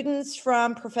mostly students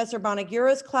from Professor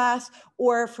Bonagura's class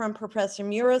or from Professor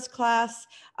Mura's class.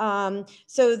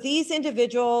 So these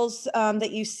individuals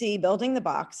that you see building the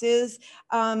boxes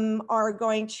are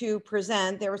going to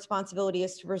present, their responsibility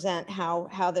is to present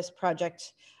how this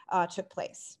project took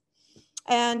place.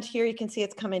 And here you can see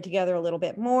it's coming together a little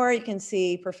bit more. You can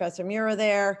see Professor Mura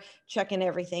there checking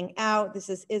everything out. This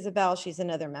is Isabel, she's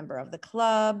another member of the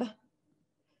club.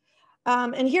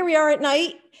 And here we are at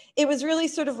night. It was really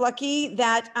sort of lucky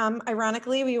that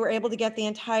ironically, we were able to get the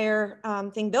entire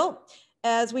thing built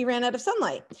as we ran out of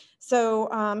sunlight.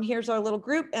 So here's our little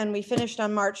group, and we finished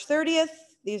on March 30th.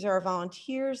 These are our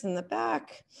volunteers in the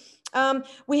back.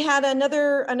 We had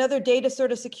another day to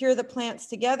sort of secure the plants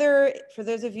together. For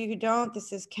those of you who don't,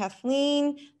 this is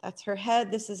Kathleen, that's her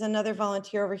head. This is another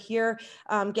volunteer over here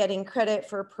getting credit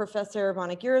for Professor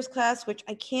Bonagura's class, which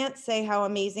I can't say how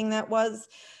amazing that was,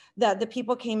 that the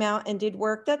people came out and did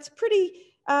work that's pretty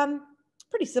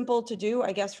simple to do,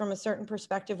 I guess, from a certain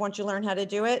perspective once you learn how to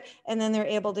do it. And then they're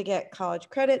able to get college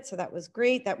credit. So that was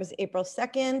great. That was April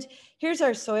 2nd. Here's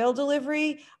our soil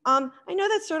delivery. I know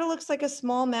that sort of looks like a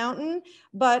small mountain,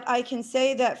 but I can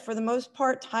say that for the most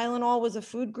part, Tylenol was a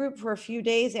food group for a few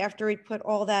days after we put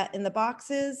all that in the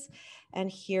boxes. And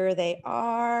here they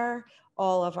are.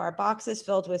 All of our boxes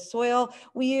filled with soil.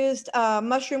 We used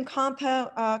mushroom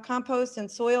compost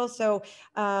and soil. So,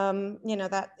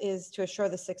 that is to assure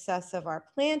the success of our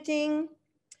planting.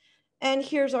 And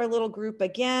here's our little group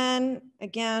again,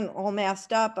 all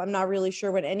masked up. I'm not really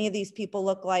sure what any of these people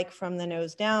look like from the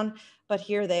nose down, but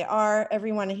here they are.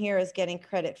 Everyone here is getting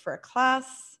credit for a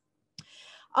class.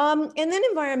 And then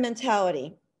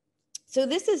environmentality. So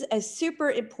this is a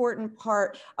super important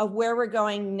part of where we're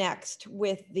going next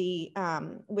with the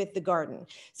garden.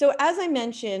 So as I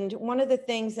mentioned, one of the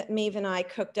things that Maeve and I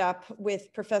cooked up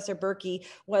with Professor Berkey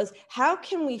was how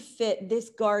can we fit this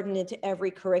garden into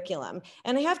every curriculum?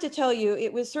 And I have to tell you,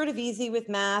 it was sort of easy with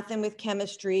math and with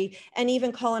chemistry and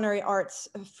even culinary arts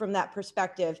from that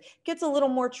perspective. It gets a little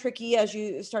more tricky as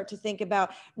you start to think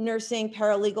about nursing,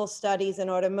 paralegal studies, and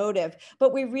automotive.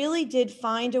 But we really did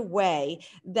find a way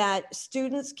that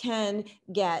students can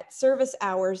get service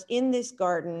hours in this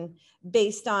garden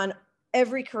based on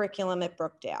every curriculum at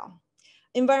Brookdale.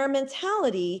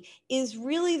 Environmentality is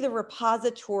really the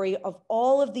repository of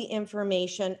all of the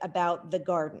information about the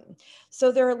garden.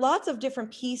 So there are lots of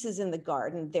different pieces in the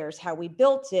garden. There's how we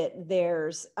built it.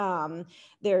 There's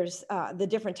the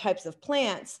different types of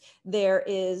plants. There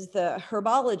is the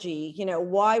herbology. You know,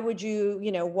 why would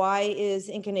why is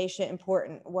echinacea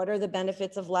important? What are the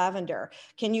benefits of lavender?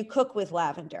 Can you cook with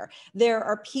lavender? There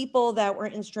are people that were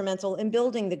instrumental in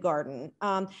building the garden.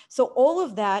 So all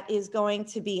of that is going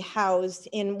to be housed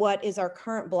in what is our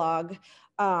current blog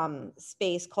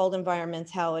space called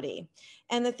Environmentality.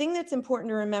 And the thing that's important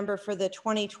to remember for the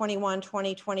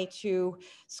 2021-2022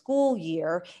 school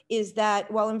year is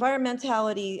that while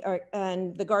environmentality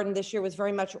and the garden this year was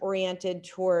very much oriented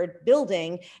toward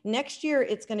building, next year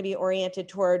it's going to be oriented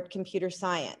toward computer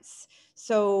science.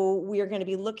 So we are going to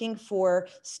be looking for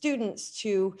students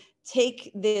to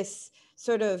take this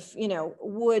sort of,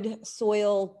 wood,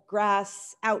 soil,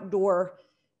 grass, outdoor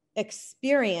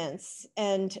experience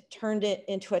and turned it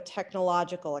into a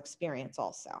technological experience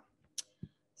also.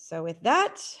 So with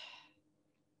that,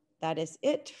 that is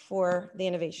it for the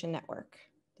Innovation Network.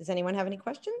 Does anyone have any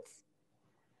questions?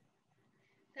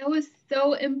 That was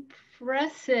so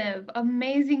impressive.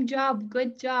 Amazing job.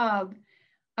 Good job.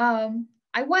 I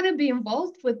want to be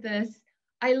involved with this.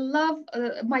 I love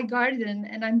my garden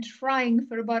and I'm trying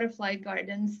for a butterfly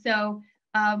garden. So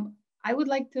I would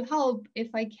like to help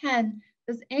if I can.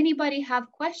 Does anybody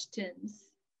have questions?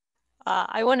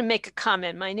 I want to make a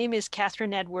comment. My name is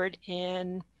Catherine Edward,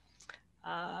 and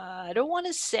I don't want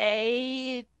to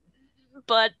say,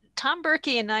 but Tom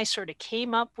Berkey and I sort of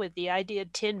came up with the idea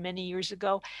of tin many years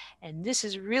ago, and this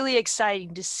is really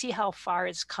exciting to see how far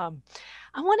it's come.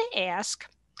 I want to ask,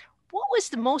 what was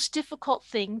the most difficult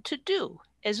thing to do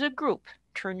as a group?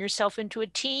 Turn yourself into a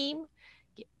team,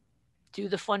 do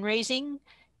the fundraising?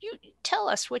 You tell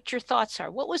us what your thoughts are.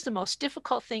 What was the most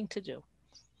difficult thing to do?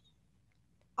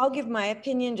 I'll give my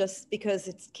opinion just because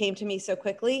it came to me so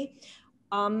quickly.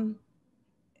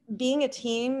 Being a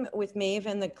team with Maeve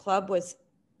and the club was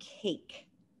cake.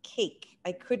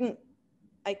 I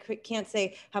can't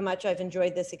say how much I've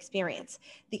enjoyed this experience.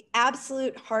 The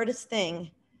absolute hardest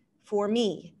thing for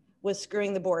me was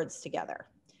screwing the boards together.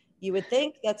 You would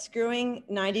think that screwing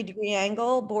 90-degree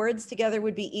angle boards together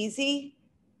would be easy.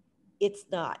 It's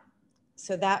not.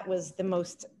 So that was the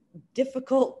most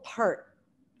difficult part,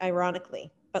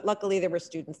 ironically, but luckily there were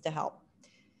students to help.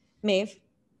 Maeve?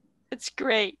 It's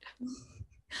great.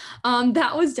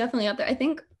 That was definitely up there. I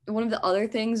think one of the other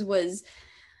things was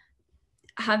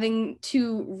having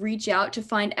to reach out to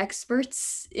find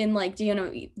experts in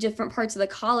different parts of the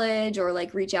college, or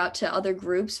reach out to other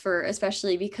groups, for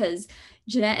especially because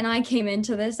Jeanette and I came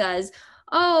into this as,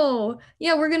 oh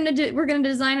yeah, we're gonna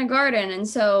design a garden, and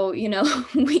so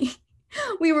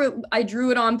I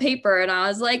drew it on paper and I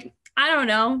was like, I don't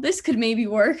know, this could maybe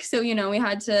work. So we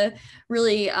had to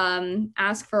really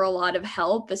ask for a lot of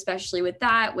help, especially with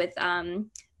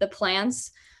the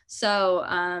plants. So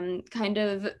kind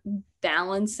of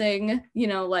balancing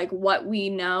what we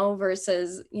know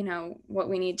versus what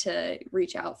we need to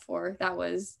reach out for. That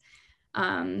was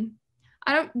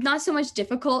not so much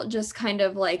difficult, just kind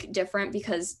of different,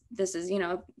 because this is,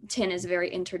 TIN is a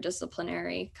very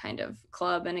interdisciplinary kind of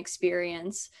club and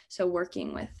experience. So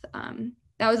working with,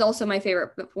 that was also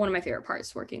one of my favorite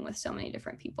parts, working with so many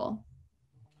different people.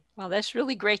 Well, that's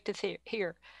really great to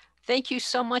hear. Thank you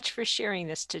so much for sharing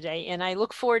this today. And I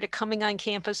look forward to coming on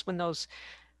campus when those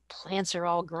plants are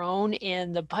all grown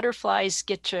and the butterflies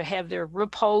get to have their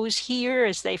repose here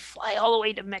as they fly all the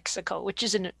way to Mexico, which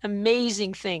is an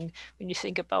amazing thing when you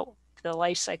think about the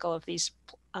life cycle of these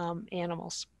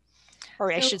animals,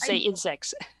 or I should say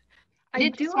insects. I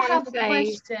do have a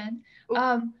question.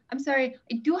 I'm sorry,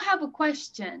 I do have a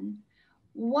question.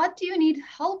 What do you need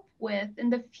help with in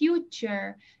the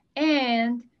future?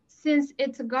 And since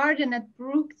it's a garden at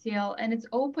Brookdale and it's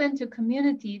open to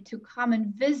community to come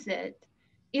and visit,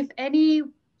 if any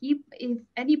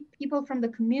people from the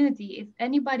community, if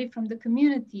anybody from the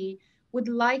community would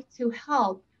like to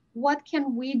help, what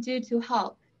can we do to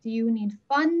help? Do you need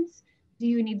funds? Do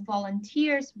you need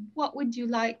volunteers? What would you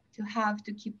like to have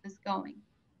to keep this going?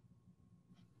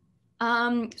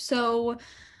 So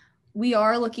we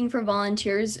are looking for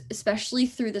volunteers, especially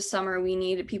through the summer. We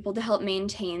need people to help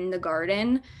maintain the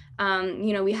garden.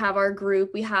 You know, we have our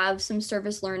group, we have some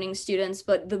service learning students,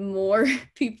 but the more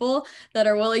people that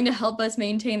are willing to help us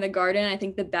maintain the garden, I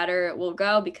think the better it will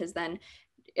go, because then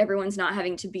everyone's not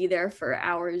having to be there for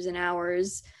hours and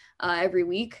hours every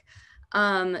week.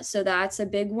 So that's a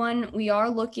big one. We are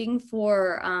looking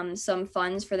for some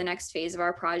funds for the next phase of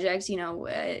our project. You know,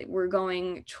 we're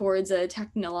going towards a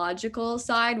technological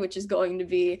side, which is going to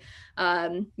be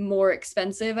more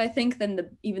expensive, I think, than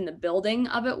even the building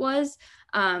of it was.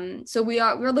 So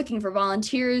we're looking for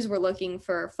volunteers. We're looking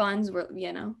for funds.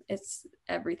 You know, it's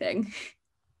everything.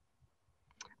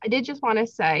 I did just want to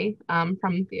say,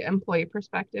 from the employee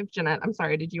perspective, Jeanette, I'm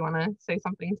sorry, did you want to say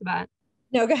something to that?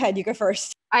 No, go ahead. You go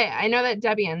first. I know that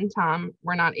Debbie and Tom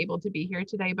were not able to be here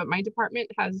today, but my department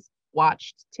has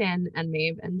watched Tin and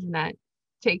Maeve and Jeanette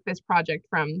take this project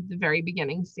from the very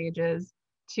beginning stages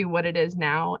to what it is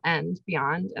now and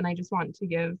beyond. And I just want to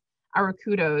give our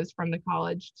kudos from the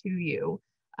college to you,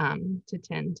 to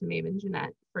Tin, to Maeve and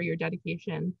Jeanette, for your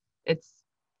dedication. It's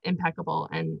impeccable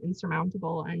and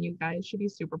insurmountable, and you guys should be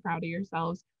super proud of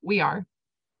yourselves. We are.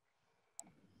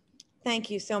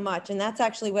 Thank you so much. And that's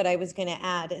actually what I was going to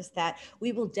add, is that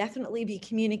we will definitely be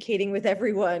communicating with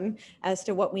everyone as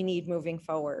to what we need moving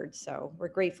forward. So we're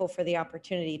grateful for the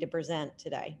opportunity to present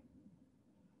today.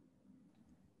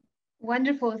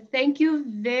 Wonderful. Thank you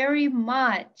very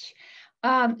much.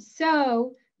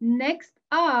 So next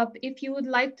up, if you would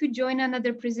like to join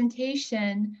another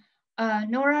presentation,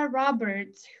 Nora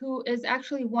Roberts, who is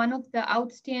actually one of the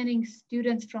outstanding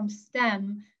students from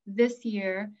STEM this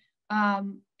year,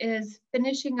 is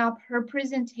finishing up her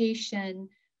presentation.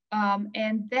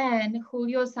 And then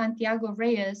Julio Santiago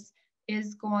Reyes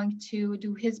is going to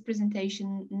do his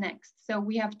presentation next. So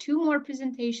we have two more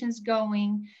presentations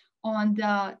going on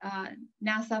the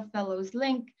NASA Fellows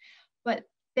link. But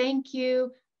thank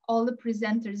you, all the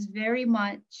presenters, very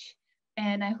much.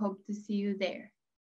 And I hope to see you there.